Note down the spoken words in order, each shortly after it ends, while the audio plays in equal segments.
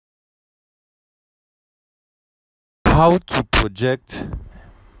How to project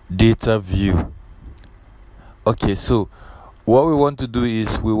data view. Okay, so what we want to do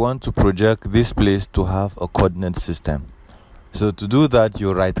is we want to project this place to have a coordinate system. So to do that,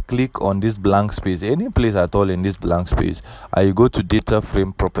 you right click on this blank space, any place at all in this blank space, and you go to data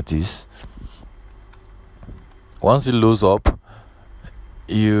frame properties. Once it loads up,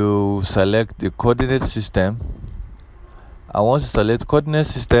 you select the coordinate system, and once you select coordinate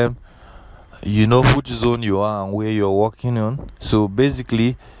system, you know which zone you are and where you're working on. So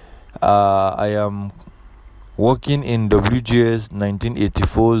basically I am working in WGS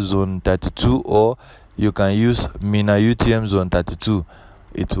 1984 zone 32, or you can use Mina UTM zone 32.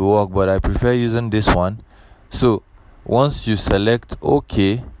 It will work, but I prefer using this one. So once you select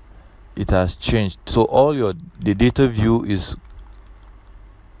OK, it has changed. So the data view is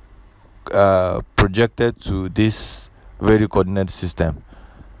projected to this very coordinate system.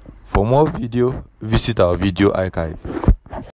 For more video, visit our video archive.